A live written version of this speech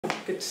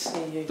Good to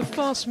see you. The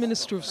First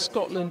Minister of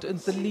Scotland and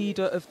the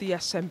leader of the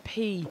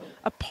SNP,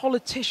 a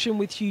politician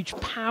with huge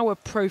power,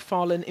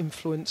 profile and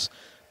influence.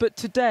 But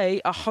today,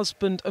 a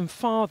husband and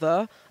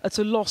father at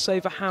a loss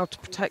over how to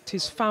protect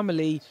his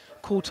family,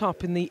 caught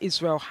up in the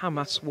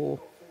Israel-Hamas war.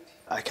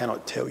 I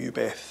cannot tell you,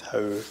 Beth,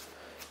 how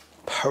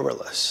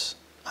powerless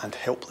and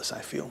helpless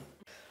I feel.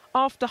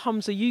 After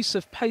Humza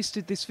Yousaf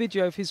posted this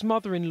video of his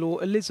mother-in-law,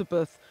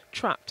 Elizabeth,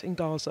 trapped in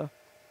Gaza.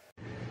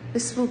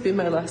 This will be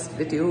my last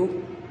video.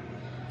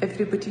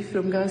 Everybody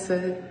from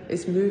Gaza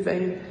is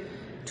moving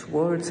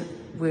towards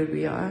where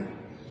we are.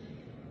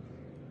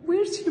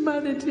 Where's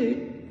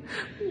humanity?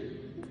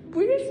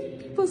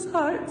 Where's people's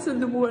hearts in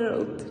the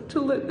world to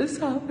let this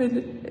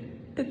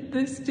happen in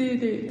this day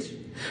and age?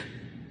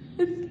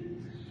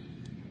 And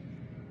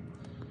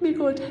may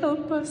God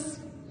help us.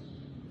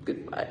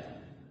 Goodbye.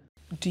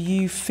 Do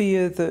you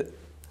fear that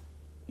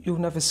you'll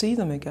never see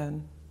them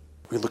again?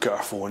 We look at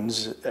our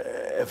phones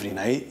every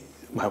night.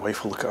 My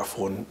wife will look at her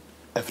phone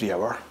every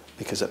hour,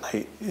 because at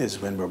night is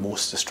when we're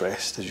most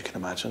distressed, as you can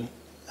imagine.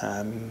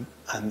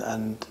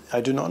 And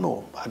I do not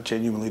know, I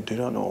genuinely do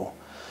not know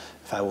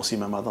if I will see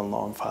my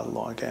mother-in-law and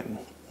father-in-law again.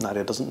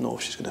 Nadia doesn't know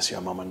if she's going to see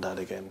her mum and dad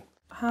again.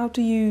 How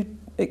do you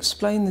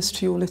explain this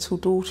to your little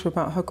daughter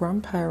about her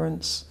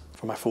grandparents?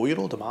 For my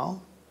 4-year-old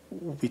Amal,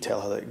 we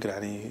tell her that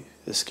Granny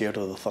is scared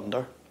of the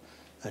thunder,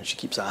 and she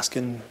keeps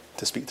asking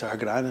to speak to her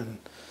gran, and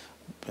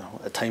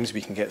at times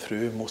we can get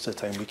through, and most of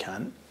the time we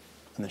can't.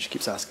 And then she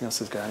keeps asking us,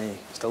 is Granny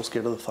still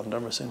scared of the thunder?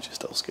 And we're saying she's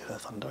still scared of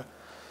the thunder.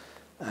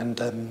 And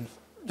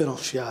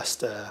she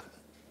asked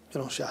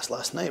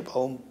last night,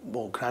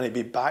 will Granny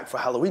be back for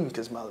Halloween?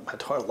 Because my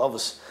daughter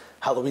loves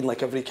Halloween,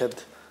 like every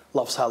kid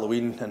loves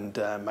Halloween. And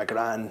my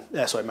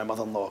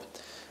mother-in-law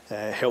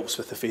helps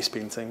with the face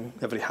painting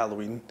every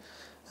Halloween.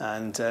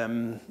 And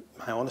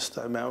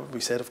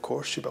we said, of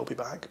course, she will be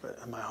back. But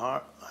in my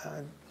heart,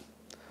 I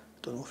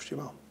don't know if she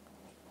will.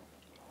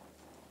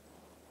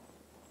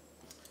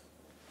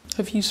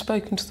 Have you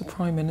spoken to the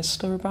Prime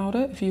Minister about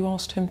it? Have you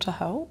asked him to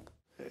help?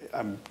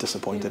 I'm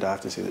disappointed, I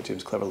have to say, that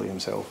James Cleverly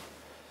himself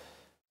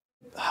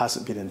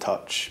hasn't been in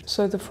touch.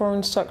 So the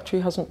Foreign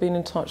Secretary hasn't been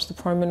in touch, the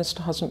Prime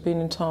Minister hasn't been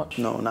in touch?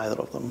 No, neither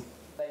of them.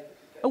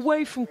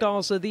 Away from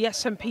Gaza, the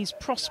SNP's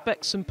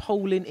prospects and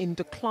polling in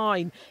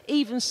decline.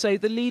 Even so,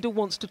 the leader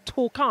wants to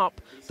talk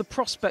up the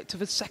prospect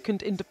of a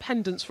second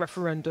independence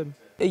referendum.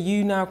 Are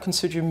you now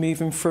considering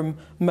moving from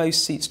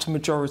most seats to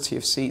majority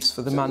of seats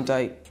for the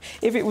mandate?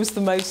 If it was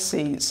the most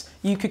seats,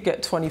 you could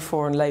get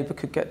 24 and Labour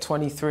could get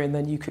 23 and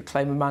then you could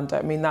claim a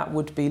mandate. I mean, that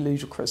would be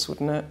ludicrous,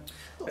 wouldn't it?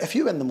 If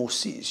you win the most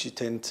seats, you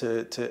tend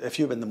to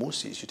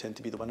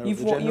be the winner of the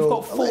general You've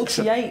got 48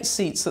 election.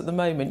 seats at the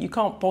moment. You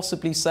can't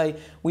possibly say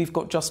we've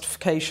got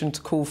justification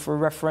to call for a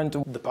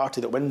referendum. The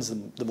party that wins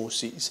the most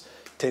seats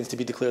tends to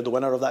be declared the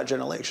winner of that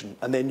general election,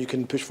 and then you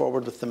can push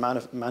forward with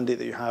the mandate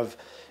that you have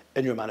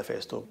in your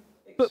manifesto.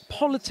 But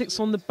politics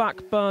on the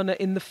back burner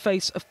in the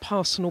face of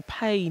personal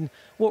pain.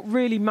 What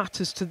really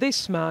matters to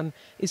this man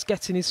is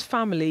getting his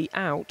family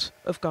out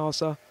of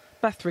Gaza.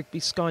 Beth Rigby,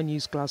 Sky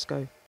News, Glasgow.